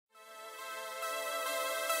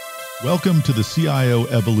Welcome to the CIO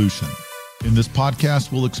Evolution. In this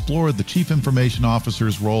podcast, we'll explore the Chief Information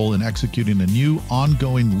Officer's role in executing a new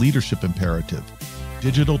ongoing leadership imperative,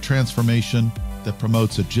 digital transformation that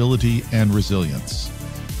promotes agility and resilience.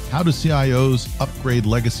 How do CIOs upgrade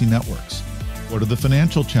legacy networks? What are the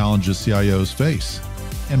financial challenges CIOs face?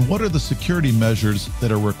 And what are the security measures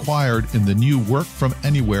that are required in the new work from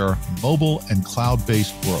anywhere, mobile and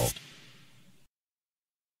cloud-based world?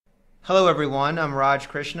 Hello everyone, I'm Raj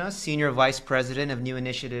Krishna, Senior Vice President of New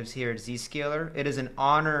Initiatives here at Zscaler. It is an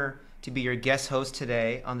honor to be your guest host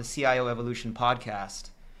today on the CIO Evolution podcast.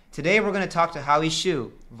 Today we're going to talk to Howie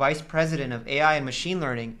Xu, Vice President of AI and Machine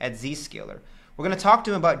Learning at Zscaler. We're going to talk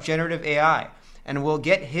to him about generative AI, and we'll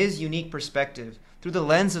get his unique perspective through the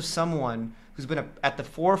lens of someone who's been at the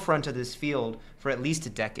forefront of this field for at least a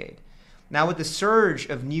decade. Now, with the surge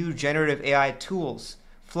of new generative AI tools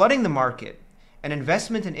flooding the market, an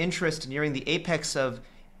investment and interest nearing the apex of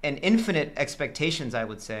an infinite expectations, I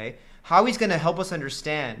would say, Howie's going to help us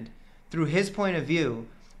understand, through his point of view,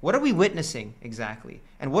 what are we witnessing exactly?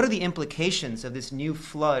 And what are the implications of this new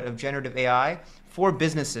flood of generative AI for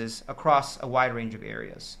businesses across a wide range of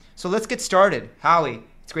areas? So let's get started. Howie,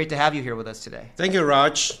 it's great to have you here with us today. Thank you,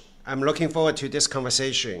 Raj. I'm looking forward to this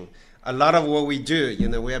conversation. A lot of what we do,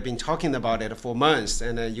 we have been talking about it for months,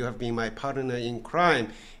 and you have been my partner in crime.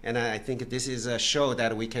 And I think this is a show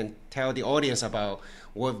that we can tell the audience about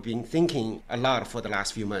what we've been thinking a lot for the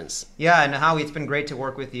last few months. Yeah, and Howie, it's been great to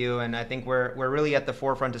work with you. And I think we're really at the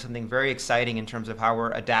forefront of something very exciting in terms of how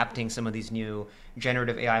we're adapting some of these new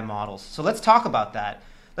generative AI models. So let's talk about that.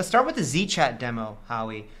 Let's start with the ZChat demo,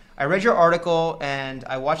 Howie. I read your article and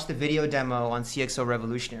I watched the video demo on CXO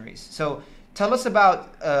Revolutionaries. So tell us a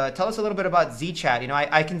little bit about ZChat.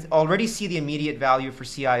 I can already see the immediate value for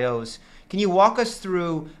CIOs. Can you walk us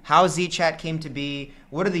through how ZChat came to be?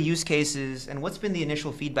 What are the use cases, and what's been the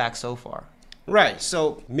initial feedback so far? Right.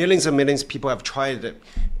 So millions and millions of people have tried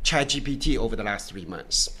ChatGPT over the last 3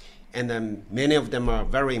 months, and then many of them are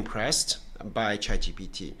very impressed by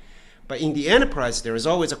ChatGPT. But in the enterprise, there is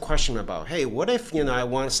always a question about, hey, what if I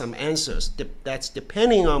want some answers that's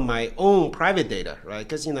depending on my own private data, right?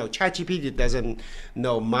 Because ChatGPT doesn't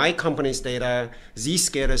know my company's data,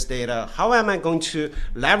 Zscaler's data. How am I going to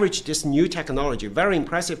leverage this new technology, very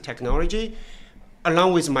impressive technology,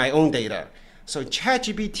 along with my own data? So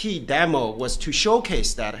ChatGPT demo was to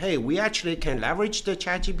showcase that, hey, we actually can leverage the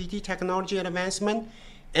ChatGPT technology advancement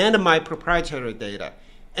and my proprietary data,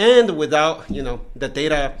 and without the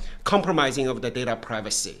data compromising of the data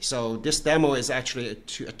privacy. So this demo is actually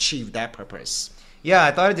to achieve that purpose. Yeah,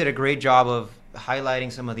 I thought it did a great job of highlighting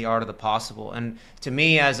some of the art of the possible. And to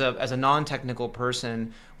me, as a non-technical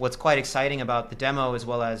person, what's quite exciting about the demo, as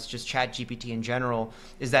well as just ChatGPT in general,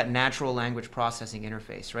 is that natural language processing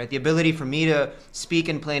interface, right? The ability for me to speak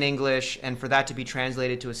in plain English and for that to be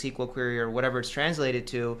translated to a SQL query or whatever it's translated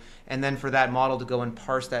to, and then for that model to go and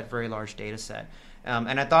parse that very large data set.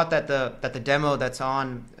 And I thought that the demo that's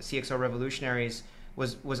on CXO Revolutionaries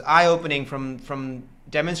was eye-opening from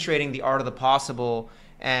demonstrating the art of the possible,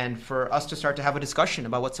 and for us to start to have a discussion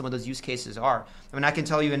about what some of those use cases are. I mean, I can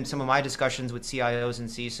tell you in some of my discussions with CIOs and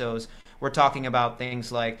CISOs, we're talking about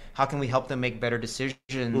things like how can we help them make better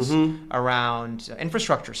decisions around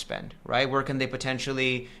infrastructure spend, right? Where can they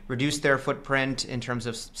potentially reduce their footprint in terms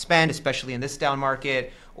of spend, especially in this down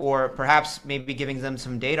market, or perhaps maybe giving them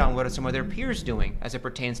some data on what are some of their peers doing as it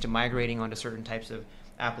pertains to migrating onto certain types of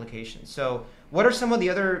applications. So what are some of the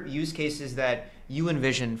other use cases that you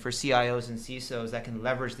envision for CIOs and CISOs that can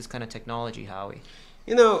leverage this kind of technology, Howie?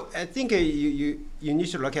 I think you need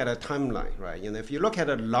to look at a timeline, right? If you look at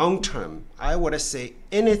a long term, I would say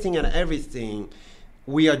anything and everything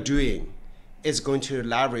we are doing is going to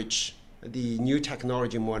leverage the new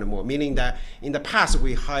technology more and more. Meaning that in the past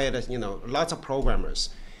we hired lots of programmers.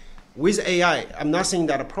 With AI, I'm not saying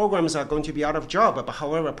that programs are going to be out of job, but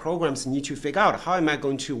however, programs need to figure out how am I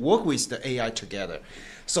going to work with the AI together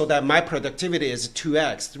so that my productivity is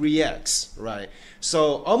 2x, 3x, right?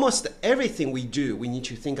 So almost everything we do, we need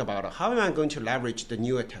to think about how am I going to leverage the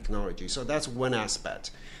newer technology. So that's one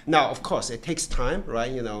aspect. Now, of course, it takes time,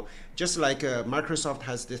 right? Just like Microsoft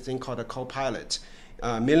has this thing called a Copilot.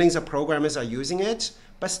 Millions of programmers are using it,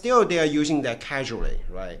 but still they are using that casually,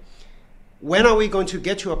 right? When are we going to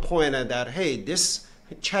get to a point that, hey, this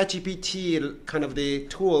ChatGPT kind of the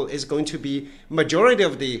tool is going to be majority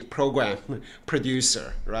of the program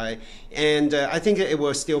producer, right? And I think it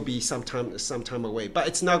will still be some time away, but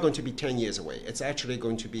it's not going to be 10 years away. It's actually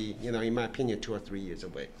going to be, in my opinion, 2 or 3 years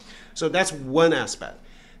away. So that's one aspect.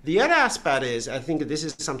 The other aspect is, I think this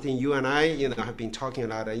is something you and I, have been talking a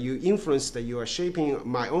lot, and you influenced, you are shaping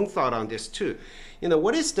my own thought on this too.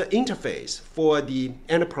 What is the interface for the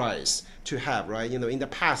enterprise to have, right? In the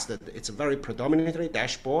past, it's a very predominantly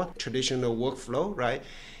dashboard, traditional workflow, right?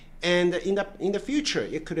 And in the future,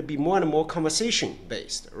 it could be more and more conversation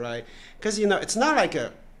based, right? Because it's not like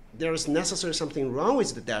there is necessarily something wrong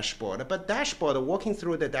with the dashboard, but walking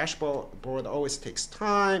through the dashboard always takes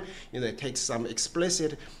time. It takes some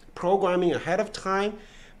explicit programming ahead of time.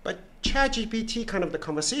 But ChatGPT, kind of the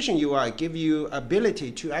conversation UI, give you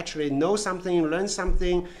ability to actually know something, learn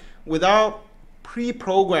something without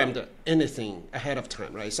pre-programmed anything ahead of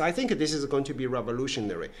time, right? So I think this is going to be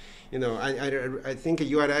revolutionary. I think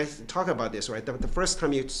you and I talk about this, right? The first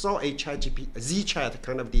time you saw a ZChat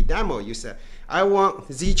kind of the demo, you said, I want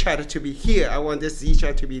ZChat to be here. I want this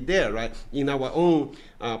ZChat to be there, right? In our own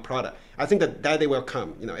product. I think that day will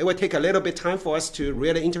come. It will take a little bit time for us to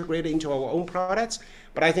really integrate it into our own products,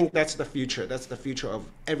 but I think that's the future. That's the future of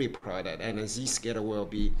every product, and Zscaler will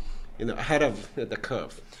be ahead of the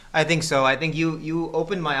curve. I think so. I think you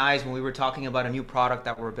opened my eyes when we were talking about a new product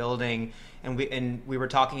that we're building, and we were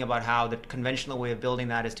talking about how the conventional way of building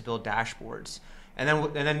that is to build dashboards.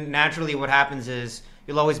 And then naturally what happens is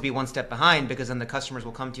you'll always be one step behind, because then the customers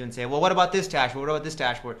will come to you and say, well, what about this dashboard? What about this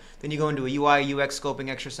dashboard? Then you go into a UI, UX scoping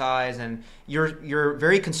exercise, and you're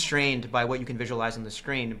very constrained by what you can visualize on the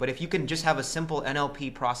screen. But if you can just have a simple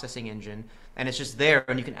NLP processing engine, and it's just there,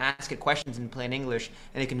 and you can ask it questions in plain English,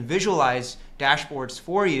 and it can visualize dashboards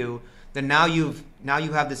for you, then now you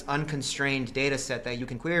have this unconstrained data set that you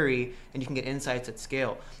can query, and you can get insights at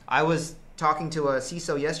scale. I was talking to a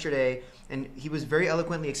CISO yesterday, and he was very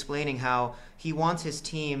eloquently explaining how he wants his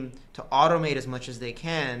team to automate as much as they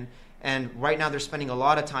can. And right now they're spending a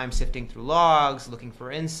lot of time sifting through logs, looking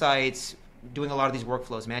for insights, doing a lot of these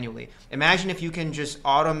workflows manually. Imagine if you can just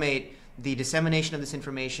automate the dissemination of this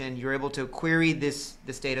information. You're able to query this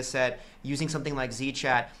data set using something like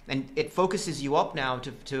ZChat, and it focuses you up now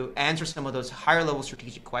to answer some of those higher level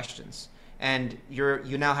strategic questions. And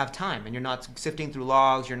you now have time, and you're not sifting through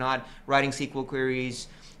logs, you're not writing SQL queries.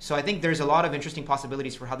 So I think there's a lot of interesting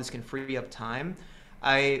possibilities for how this can free up time.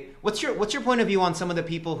 What's your point of view on some of the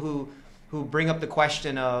people who bring up the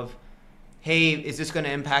question of, hey, is this going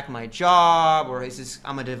to impact my job, or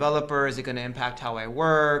I'm a developer, is it going to impact how I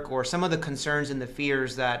work, or some of the concerns and the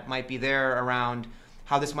fears that might be there around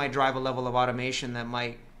how this might drive a level of automation that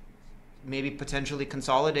might maybe potentially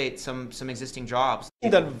consolidate some existing jobs? In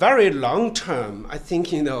the very long term, I think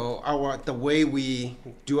the way we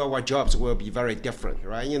do our jobs will be very different,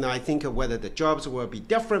 right? I think whether the jobs will be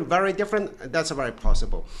different, very different, that's very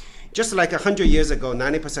possible. Just like 100 years ago,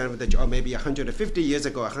 90% of the job, maybe 150 years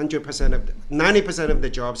ago, 90% of the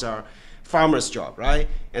jobs are farmer's job, right?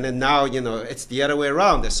 And then now, it's the other way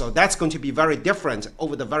around. So that's going to be very different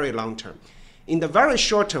over the very long term. In the very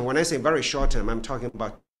short term, when I say very short term, I'm talking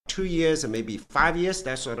about 2 years and maybe 5 years.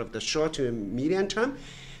 That's sort of the short to medium term.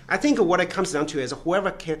 I think what it comes down to is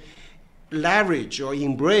whoever can leverage or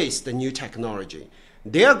embrace the new technology,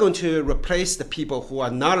 they are going to replace the people who are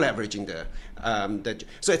not leveraging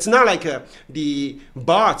so it's not like the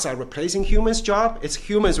bots are replacing humans' job. It's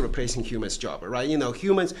humans replacing humans' job, right?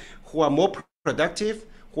 Humans who are more productive,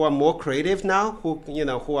 who are more creative now,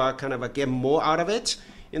 who are kind of get more out of it.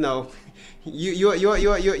 You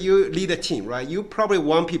lead a team, right? You probably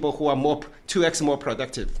want people who are 2x more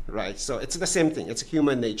productive, right? So it's the same thing. It's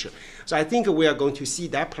human nature. So I think we are going to see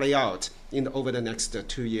that play out over the next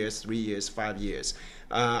 2 years, 3 years, 5 years.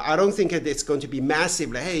 I don't think it's going to be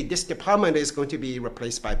massive. Like, hey, this department is going to be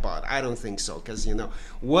replaced by bot. I don't think so, because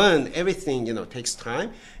one, everything takes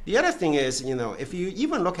time. The other thing is, if you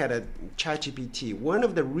even look at ChatGPT, one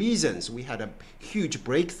of the reasons we had a huge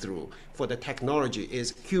breakthrough for the technology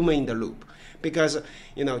is human in the loop. Because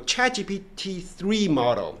ChatGPT-3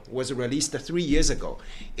 model was released 3 years ago.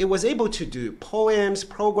 It was able to do poems,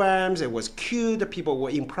 programs. It was cute. People were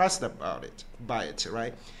impressed by it,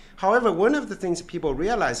 right? However, one of the things people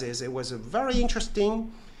realize is it was very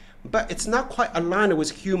interesting, but it's not quite aligned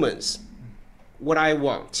with humans, what I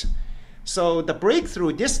want. So the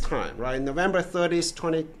breakthrough this time, right, November 30th,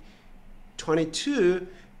 2022,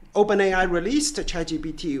 OpenAI released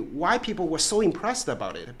ChatGPT. Why people were so impressed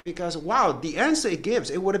about it? Because, wow, the answer it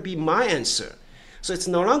gives, it would be my answer. So it's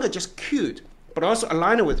no longer just cute, but also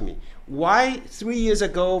aligned with me. Why 3 years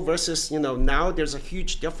ago versus now there's a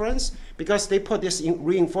huge difference? Because they put this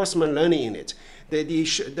reinforcement learning in it.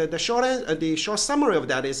 The short summary of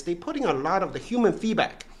that is they're putting a lot of the human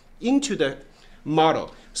feedback into the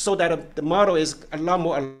model so that the model is a lot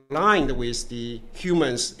more aligned with the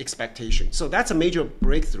human's expectation. So that's a major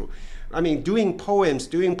breakthrough. I mean, doing poems,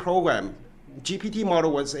 doing program. GPT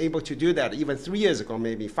model was able to do that even 3 years ago,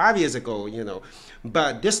 maybe 5 years ago,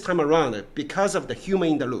 But this time around, because of the human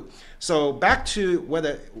in the loop. So back to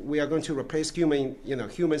whether we are going to replace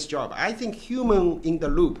human's job. I think human in the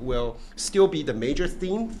loop will still be the major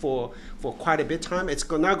theme for quite a bit of time. It's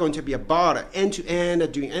not going to be a bot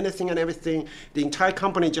end-to-end doing anything and everything. The entire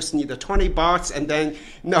company just need the 20 bots, and then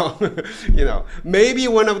no, maybe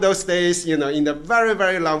one of those days, in the very,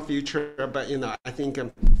 very long future. But I think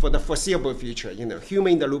for the foreseeable future,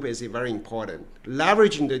 human in the loop is very important.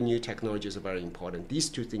 Leveraging the new technologies is very important. These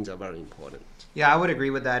two things are very important. Yeah, I would agree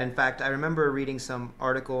with that. In fact, I remember reading some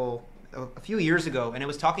article a few years ago, and it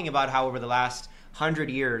was talking about how over the last 100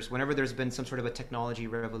 years, whenever there's been some sort of a technology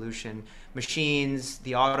revolution, machines,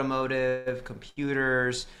 the automotive,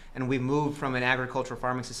 computers, and we've moved from an agricultural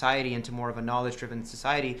farming society into more of a knowledge-driven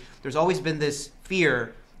society, there's always been this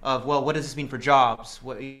fear of, well, what does this mean for jobs?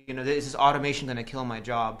 Is this automation going to kill my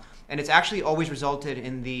job? And it's actually always resulted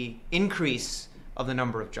in the increase of the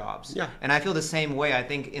number of jobs. Yeah. And I feel the same way. I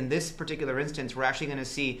think in this particular instance, we're actually going to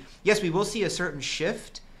see, yes, we will see a certain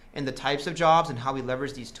shift in the types of jobs and how we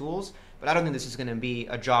leverage these tools, but I don't think this is going to be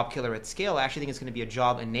a job killer at scale. I actually think it's going to be a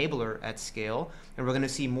job enabler at scale, and we're going to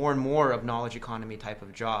see more and more of knowledge economy type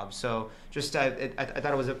of jobs. So just I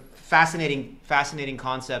thought it was a fascinating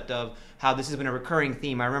concept of how this has been a recurring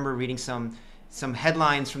theme. I remember reading some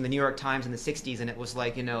headlines from the New York Times in the 60s, and it was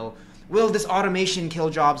like, will this automation kill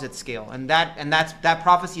jobs at scale? And that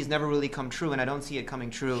prophecy has never really come true, and I don't see it coming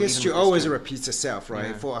true. History always repeats itself, right?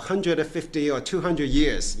 Yeah. For 150 or 200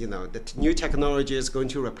 years, the new technology is going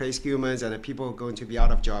to replace humans, and the people are going to be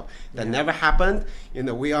out of job. That never happened.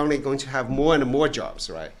 We're only going to have more and more jobs,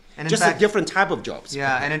 right? And just a different type of jobs.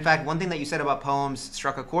 Yeah, and in fact, one thing that you said about poems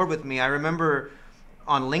struck a chord with me. I remember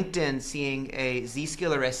on LinkedIn seeing a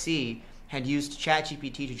Zscaler SC had used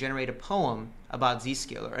ChatGPT to generate a poem about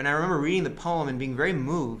Zscaler. And I remember reading the poem and being very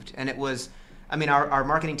moved. And it was, our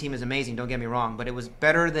marketing team is amazing, don't get me wrong, but it was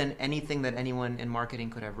better than anything that anyone in marketing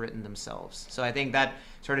could have written themselves. So I think that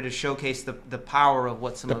started to showcase the power of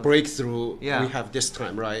what the breakthrough we have this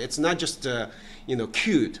time, right? It's not just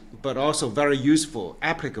cute, but also very useful,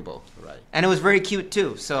 applicable, right? And it was very cute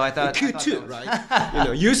too. So I thought cute too,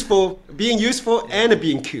 right? Useful, being useful and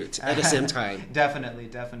being cute at the same time.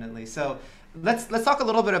 Definitely. So let's talk a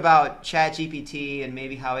little bit about ChatGPT and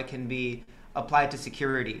maybe how it can be applied to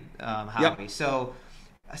security, Howie. Yep. So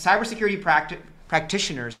cybersecurity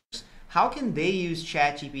practitioners, how can they use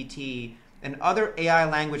ChatGPT and other AI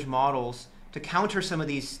language models to counter some of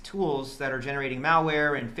these tools that are generating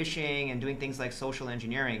malware and phishing and doing things like social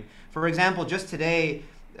engineering? For example, just today,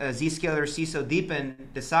 Zscaler CISO Deepan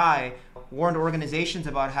Desai warned organizations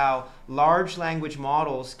about how large language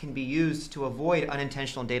models can be used to avoid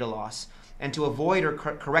unintentional data loss and to avoid or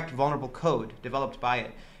correct vulnerable code developed by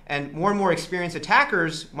it. And more experienced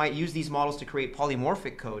attackers might use these models to create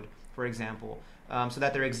polymorphic code, for example, so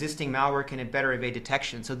that their existing malware can better evade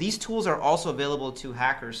detection. So these tools are also available to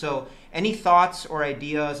hackers. So any thoughts or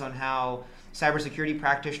ideas on how cybersecurity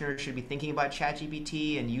practitioners should be thinking about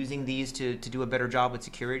ChatGPT and using these to do a better job with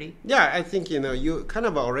security? Yeah, I think you kind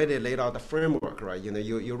of already laid out the framework, right?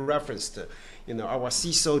 You referenced our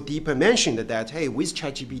CISO Deepan mentioned that, hey, with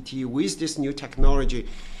ChatGPT, with this new technology,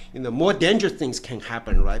 more dangerous things can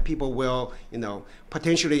happen, right? People will,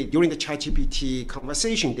 potentially during the ChatGPT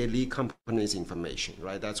conversation, they leak companies' information,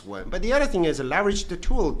 right? That's one. But the other thing is leverage the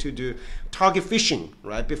tool to do target phishing,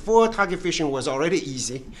 right? Before, target phishing was already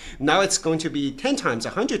easy. Now it's going to be 10 times,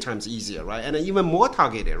 100 times easier, right? And even more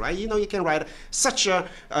targeted, right? You can write such a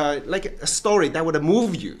story that would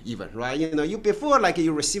move you even, right? You before,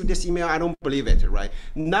 you received this email, I don't believe it, right?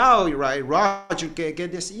 Now, right, Raj, you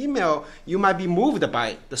get this email, you might be moved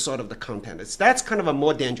by the sort of the content. That's kind of a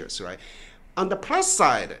more dangerous, right? On the plus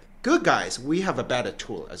side, good guys, we have a better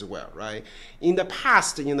tool as well, right? In the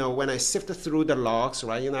past, when I sifted through the logs,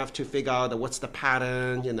 right, I have to figure out what's the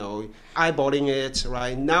pattern, eyeballing it,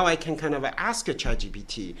 right? Now I can kind of ask a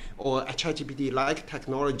ChatGPT or a ChatGPT-like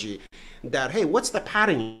technology that, hey, what's the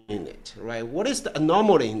pattern in it, right? What is the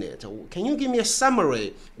anomaly in it? Can you give me a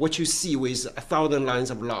summary what you see with 1,000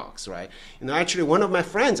 lines of logs, right? Actually, one of my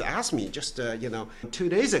friends asked me just, 2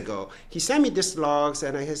 days ago, he sent me this logs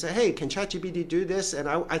and he said, hey, can ChatGPT do this? And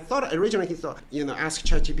I thought originally he thought, ask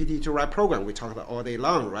ChatGPT to write program. We talk about all day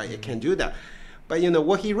long, right? It can do that. But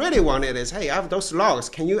what he really wanted is, hey, I have those logs.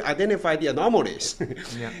 Can you identify the anomalies?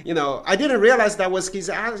 Yeah. I didn't realize that was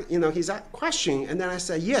his question. And then I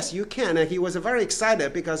said, yes, you can. And he was very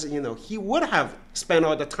excited because he would have spent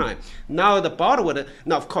all the time. Now the bot would.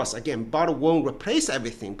 Now of course, again, bot won't replace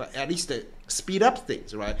everything, but at least speed up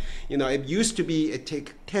things, right? It used to be it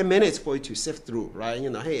take 10 minutes for you to sift through, right?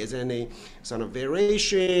 Hey, is there any sort of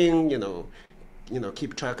variation?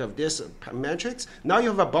 Keep track of this metrics. Now you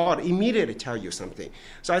have a bot immediately tell you something.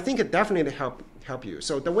 So I think it definitely help you.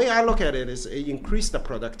 So the way I look at it is it increase the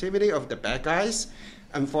productivity of the bad guys,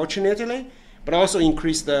 unfortunately, but also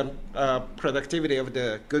increase the productivity of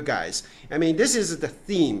the good guys. I mean, this is the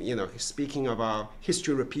theme, speaking about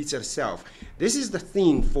history repeats itself. This is the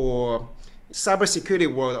theme for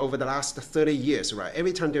cybersecurity world over the last 30 years, right?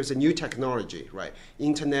 Every time there's a new technology, right?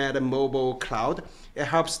 Internet, mobile, cloud, it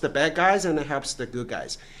helps the bad guys and it helps the good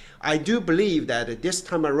guys. I do believe that this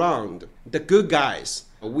time around, the good guys,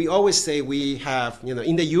 we always say we have,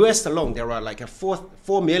 in the US alone, there are like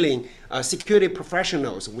 4 million security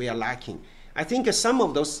professionals we are lacking. I think some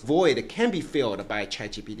of those void can be filled by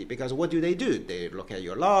ChatGPT because what do? They look at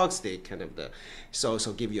your logs, they kind of so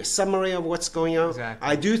give you a summary of what's going on. Exactly.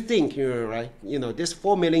 I do think you're right. This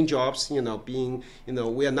 4 million jobs, being,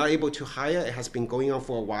 we are not able to hire. It has been going on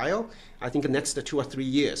for a while. I think the next 2 or 3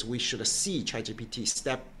 years, we should see ChatGPT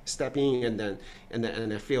step in and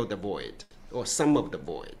then fill the void. Or some of the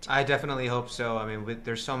void. I definitely hope so. I mean,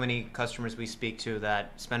 there's so many customers we speak to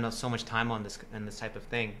that spend so much time on this type of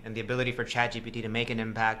thing, and the ability for ChatGPT to make an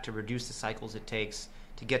impact, to reduce the cycles it takes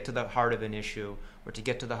to get to the heart of an issue or to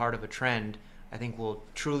get to the heart of a trend, I think will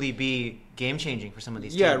truly be game changing for some of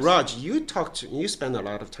these teams. Yeah, Raj, you spend a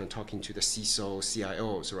lot of time talking to the CISO,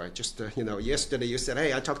 CIOs, right? Just yesterday you said,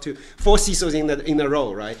 hey, I talked to 4 CISOs in a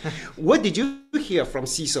row, right? What did you hear from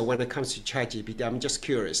CISO when it comes to ChatGPT? I'm just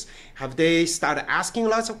curious. Have they started asking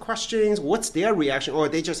lots of questions? What's their reaction? Or are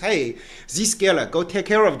they just, hey, Zscaler, go take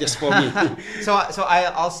care of this for me? So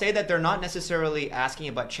I'll say that they're not necessarily asking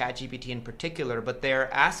about ChatGPT in particular, but they're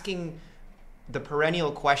asking the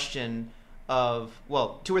perennial question of,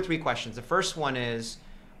 2 or 3 questions. The first one is,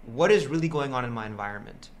 what is really going on in my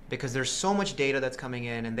environment? Because there's so much data that's coming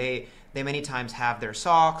in, and they many times have their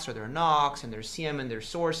SOCs or their NOCs and their CM and their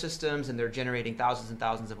SOAR systems, and they're generating thousands and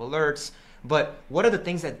thousands of alerts. But what are the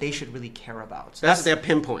things that they should really care about? So that's their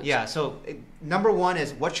pinpoint. Yeah. So number 1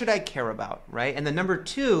 is, what should I care about, right? And then number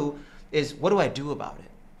 2 is, what do I do about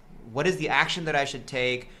it? What is the action that I should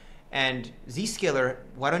take? And Zscaler,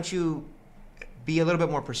 why don't you be a little bit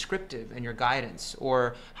more prescriptive in your guidance?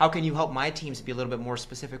 Or how can you help my teams be a little bit more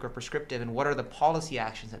specific or prescriptive, and what are the policy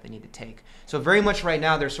actions that they need to take? So very much right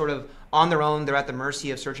now, they're sort of on their own. They're at the mercy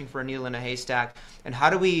of searching for a needle in a haystack. And how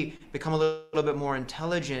do we become a little bit more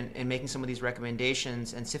intelligent in making some of these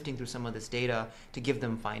recommendations and sifting through some of this data to give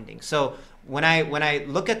them findings? So when I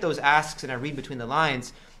look at those asks and I read between the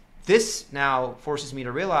lines, this now forces me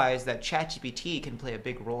to realize that ChatGPT can play a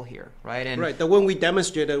big role here, right? And right. The one we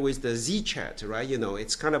demonstrated with the ZChat, right?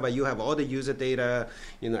 It's kind of you have all the user data,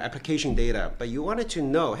 application data, but you wanted to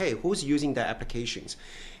know, hey, who's using the applications?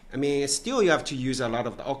 I mean, still you have to use a lot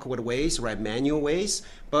of the awkward ways, right? Manual ways,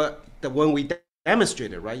 but the one we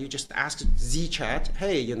demonstrated, right? You just ask ZChat,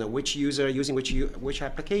 hey, which user using which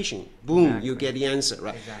application? Boom, exactly. You get the answer,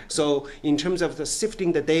 right? Exactly. So in terms of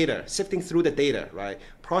sifting through the data, right?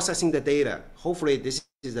 Processing the data, hopefully this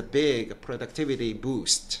is a big productivity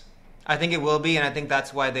boost. I think it will be, and I think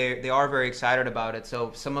that's why they are very excited about it.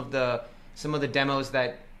 So some of the demos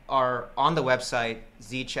that are on the website,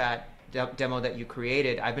 ZChat demo that you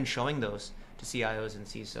created, I've been showing those to CIOs and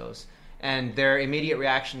CISOs, and their immediate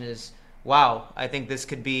reaction is, wow, I think this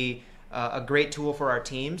could be a great tool for our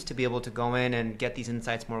teams to be able to go in and get these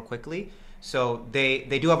insights more quickly. So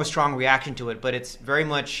they do have a strong reaction to it, but it's very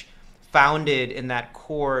much founded in that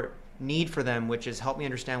core need for them, which is help me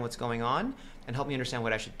understand what's going on and help me understand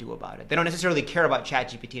what I should do about it. They don't necessarily care about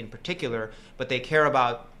ChatGPT in particular, but they care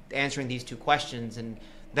about answering these 2 questions. And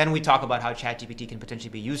then we talk about how ChatGPT can potentially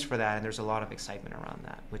be used for that, and there's a lot of excitement around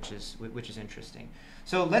that, which is interesting.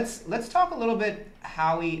 So let's talk a little bit,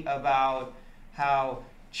 Howie, about how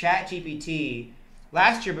ChatGPT,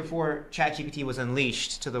 last year before ChatGPT was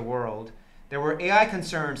unleashed to the world, there were AI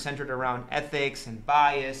concerns centered around ethics and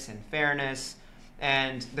bias and fairness,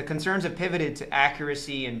 and the concerns have pivoted to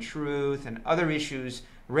accuracy and truth and other issues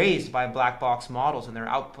raised by black box models and their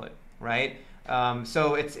output, right?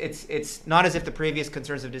 So it's not as if the previous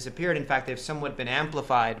concerns have disappeared. In fact, they've somewhat been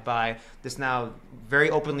amplified by this now very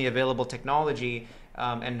openly available technology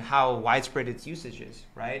and how widespread its usage is,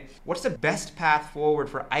 right? What's the best path forward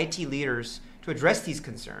for IT leaders to address these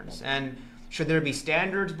concerns? And should there be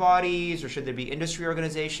standards bodies, or should there be industry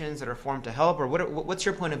organizations that are formed to help, or what's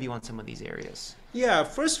your point of view on some of these areas? Yeah,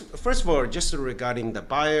 first of all, just regarding the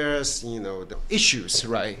bias, the issues,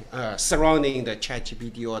 right, surrounding the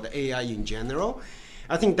ChatGPT or the AI in general,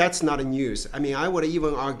 I think that's not a news. I mean, I would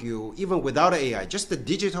even argue, even without AI, just the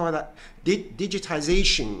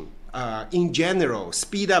digitization in general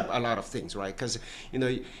speed up a lot of things, right? Because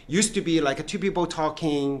used to be like two people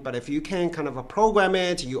talking, but if you can kind of program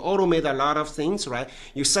it, you automate a lot of things, right?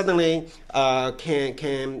 You suddenly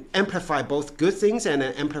can amplify both good things and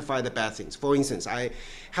amplify the bad things. For instance, I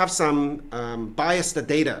have some biased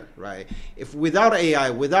data, right? If without AI,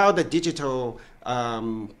 without the digital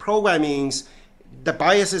programmings, the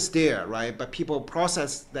bias is there, right? But people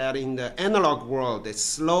process that in the analog world, it's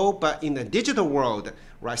slow, but in the digital world,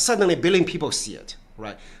 right, suddenly a billion people see it,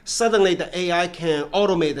 right? Suddenly the AI can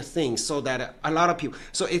automate the things so that a lot of people,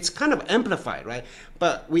 so it's kind of amplified, right?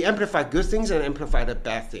 But we amplify good things and amplify the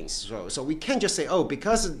bad things. So we can't just say, oh,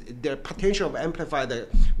 because the potential of amplify the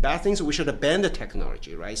bad things, we should ban the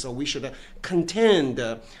technology, right? So we should contain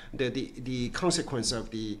the consequence of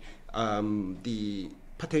the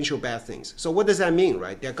potential bad things. So what does that mean,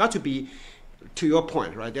 right? There got to be, to your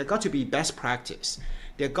point, right? There got to be best practice.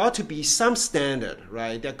 There got to be some standard,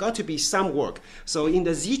 right? There got to be some work. So in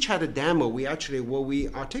the ZChat demo, what we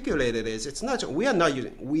articulated is we are not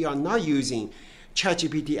using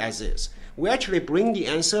ChatGPT as is. We actually bring the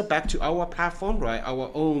answer back to our platform, right? Our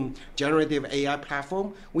own generative AI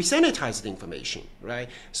platform. We sanitize the information, right?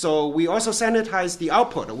 So we also sanitize the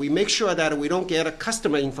output. We make sure that we don't get a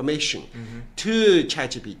customer information to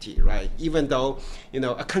ChatGPT, right? Even though,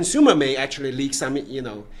 a consumer may actually leak some,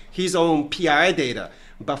 his own PII data.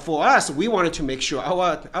 But for us, we wanted to make sure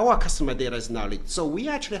our customer data is not leaked. So we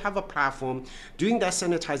actually have a platform doing that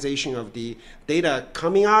sanitization of the data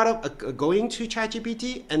coming out of, going to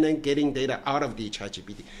ChatGPT and then getting data out of the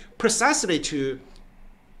ChatGPT, precisely to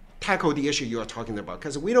tackle the issue you are talking about.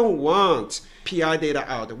 Because we don't want PI data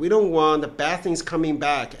out. We don't want the bad things coming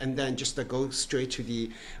back and then just to go straight to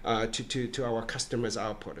the to our customers'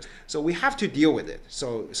 output. So we have to deal with it.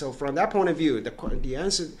 So from that point of view,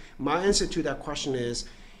 my answer to that question is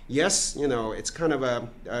yes. It's kind of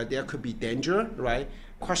there could be danger, right?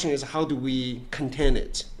 Question is, how do we contain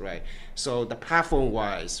it, right? So the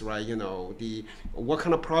platform-wise, right? What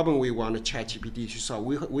kind of problem we want ChatGPT to solve.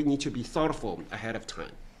 We need to be thoughtful ahead of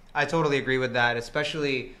time. I totally agree with that.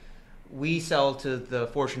 Especially, we sell to the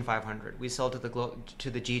Fortune 500. We sell to the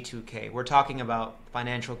G2K. We're talking about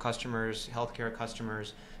financial customers, healthcare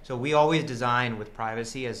customers. So we always design with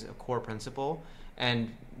privacy as a core principle,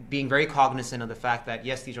 and being very cognizant of the fact that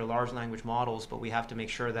yes, these are large language models, but we have to make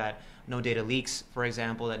sure that no data leaks, for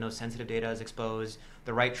example, that no sensitive data is exposed,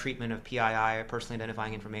 the right treatment of PII, personally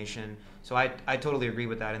identifying information. So I totally agree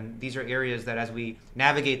with that. And these are areas that as we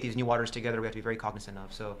navigate these new waters together, we have to be very cognizant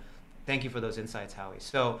of. So thank you for those insights, Howie.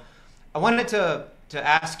 So I wanted to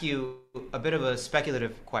ask you a bit of a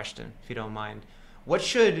speculative question, if you don't mind. What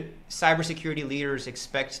should cybersecurity leaders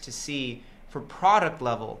expect to see for product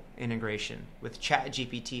level integration with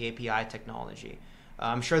ChatGPT API technology?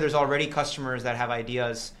 I'm sure there's already customers that have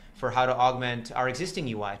ideas for how to augment our existing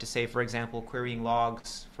UI to say, for example, querying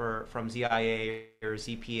logs from ZIA or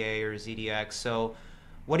ZPA or ZDX. So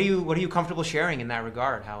what are you comfortable sharing in that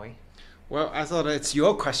regard, Howie? Well, I thought it's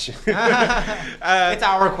your question. It's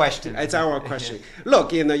our question. It's our question.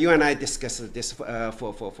 Look, you and I discussed this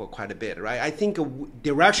for quite a bit, right? I think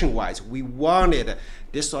direction-wise, we wanted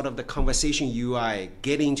this sort of the conversation UI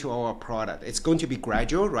get into our product. It's going to be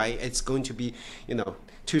gradual, right? It's going to be,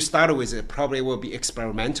 to start with, it probably will be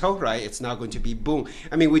experimental, right? It's not going to be boom.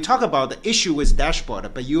 I mean, we talk about the issue with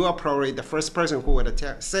dashboard, but you are probably the first person who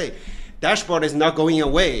would say, dashboard is not going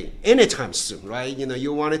away anytime soon, right?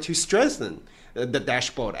 You wanted to strengthen the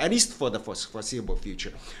dashboard, at least for the foreseeable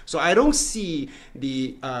future. So I don't see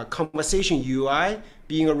the conversation UI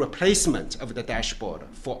being a replacement of the dashboard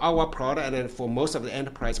for our product and then for most of the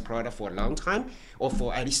enterprise product for a long time, or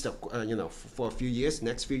for at least for a few years,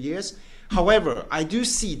 next few years. However, I do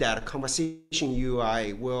see that conversation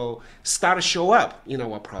UI will start to show up in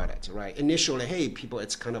our product, right? Initially, hey, people,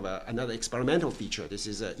 it's kind of another experimental feature. This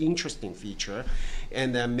is an interesting feature.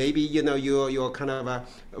 And then maybe, your kind of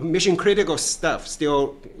mission critical stuff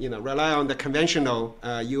still, rely on the conventional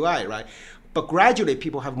UI, right? But gradually,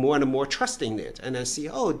 people have more and more trust in it, and then see,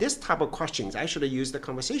 oh, this type of questions, I should use the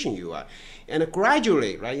conversation UI. And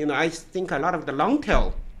gradually, right, I think a lot of the long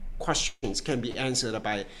tail questions can be answered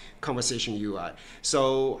by conversation UI.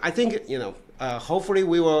 So I think, hopefully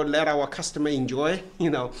we will let our customer enjoy,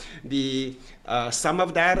 the some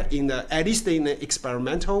of that at least in an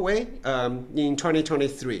experimental way in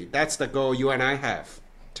 2023. That's the goal you and I have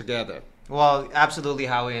together. Well, absolutely,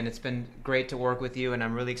 Howie, and it's been great to work with you, and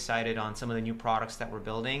I'm really excited on some of the new products that we're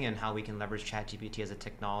building and how we can leverage ChatGPT as a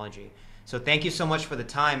technology. So thank you so much for the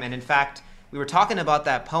time. And in fact, we were talking about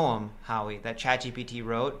that poem, Howie, that ChatGPT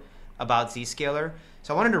wrote about Zscaler.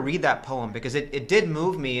 So I wanted to read that poem because it did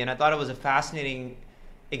move me, and I thought it was a fascinating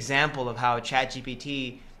example of how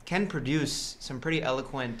ChatGPT can produce some pretty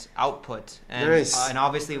eloquent output. And, nice. And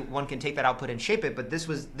obviously one can take that output and shape it, but this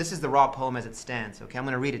is the raw poem as it stands. Okay, I'm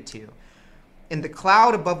going to read it to you. In the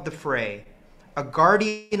cloud above the fray, a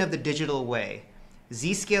guardian of the digital way,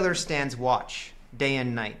 Zscaler stands watch day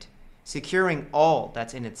and night, securing all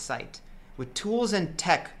that's in its sight. With tools and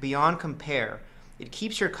tech beyond compare, it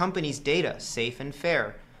keeps your company's data safe and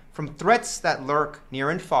fair. From threats that lurk near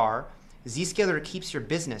and far, Zscaler keeps your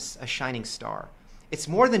business a shining star. It's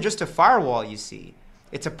more than just a firewall, you see.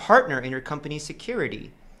 It's a partner in your company's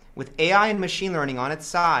security. With AI and machine learning on its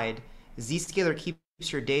side, Zscaler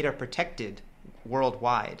keeps your data protected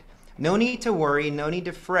worldwide. No need to worry, no need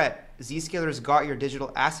to fret. Zscaler's got your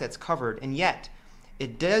digital assets covered, and yet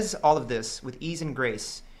it does all of this with ease and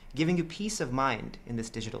grace, giving you peace of mind in this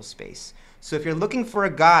digital space. So if you're looking for a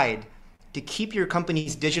guide to keep your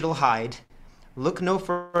company's digital hide, look no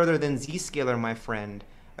further than Zscaler, my friend,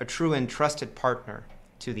 a true and trusted partner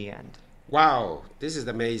to the end. Wow, this is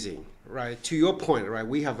amazing, right? To your point, right?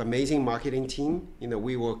 We have amazing marketing team.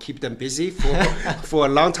 We will keep them busy for a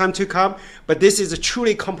long time to come. But this is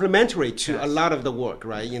truly complementary to a lot of the work,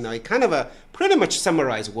 right? It kind of pretty much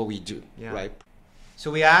summarizes what we do, right? So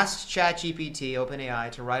we asked ChatGPT, OpenAI,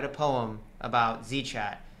 to write a poem about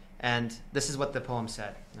ZChat, and this is what the poem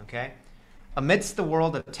said, okay? Amidst the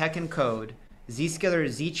world of tech and code, Zscaler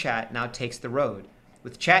ZChat now takes the road.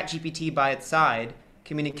 With ChatGPT by its side,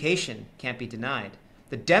 communication can't be denied.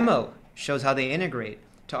 The demo shows how they integrate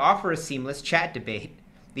to offer a seamless chat debate.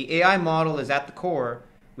 The AI model is at the core,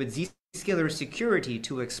 with Zscaler's security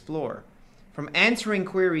to explore. From answering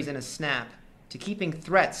queries in a snap to keeping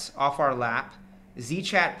threats off our lap,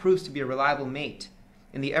 ZChat proves to be a reliable mate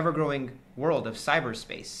in the ever-growing world of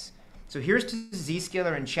cyberspace. So here's to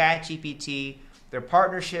Zscaler and ChatGPT, their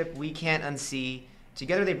partnership we can't unsee.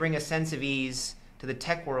 Together they bring a sense of ease to the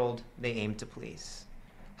tech world they aim to please.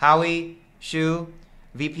 Howie Xu,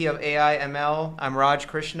 VP of AI ML. I'm Raj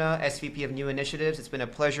Krishna, SVP of New Initiatives. It's been a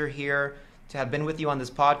pleasure here to have been with you on this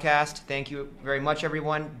podcast. Thank you very much,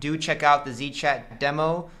 everyone. Do check out the ZChat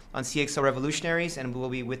demo on CXO Revolutionaries, and we'll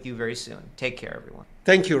be with you very soon. Take care, everyone.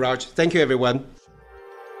 Thank you, Raj. Thank you, everyone.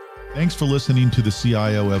 Thanks for listening to the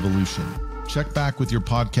CIO Evolution. Check back with your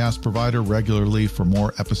podcast provider regularly for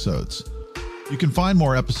more episodes. You can find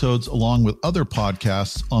more episodes along with other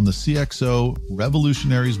podcasts on the CXO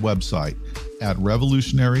Revolutionaries website at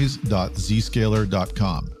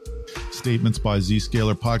revolutionaries.zscaler.com. Statements by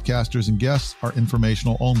Zscaler podcasters and guests are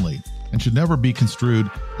informational only and should never be construed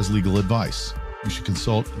as legal advice. You should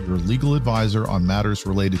consult your legal advisor on matters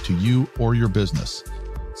related to you or your business.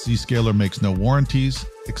 Zscaler makes no warranties,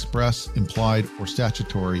 express, implied, or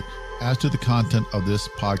statutory as to the content of this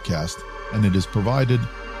podcast, and it is provided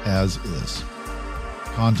as is.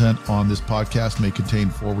 Content on this podcast may contain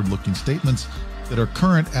forward-looking statements that are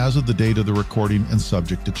current as of the date of the recording and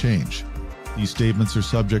subject to change. These statements are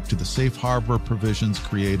subject to the safe harbor provisions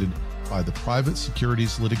created by the Private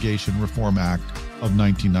Securities Litigation Reform Act of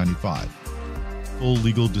 1995. Full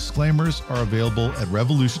legal disclaimers are available at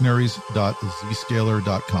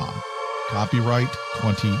revolutionaries.zscaler.com. Copyright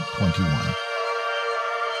 2021.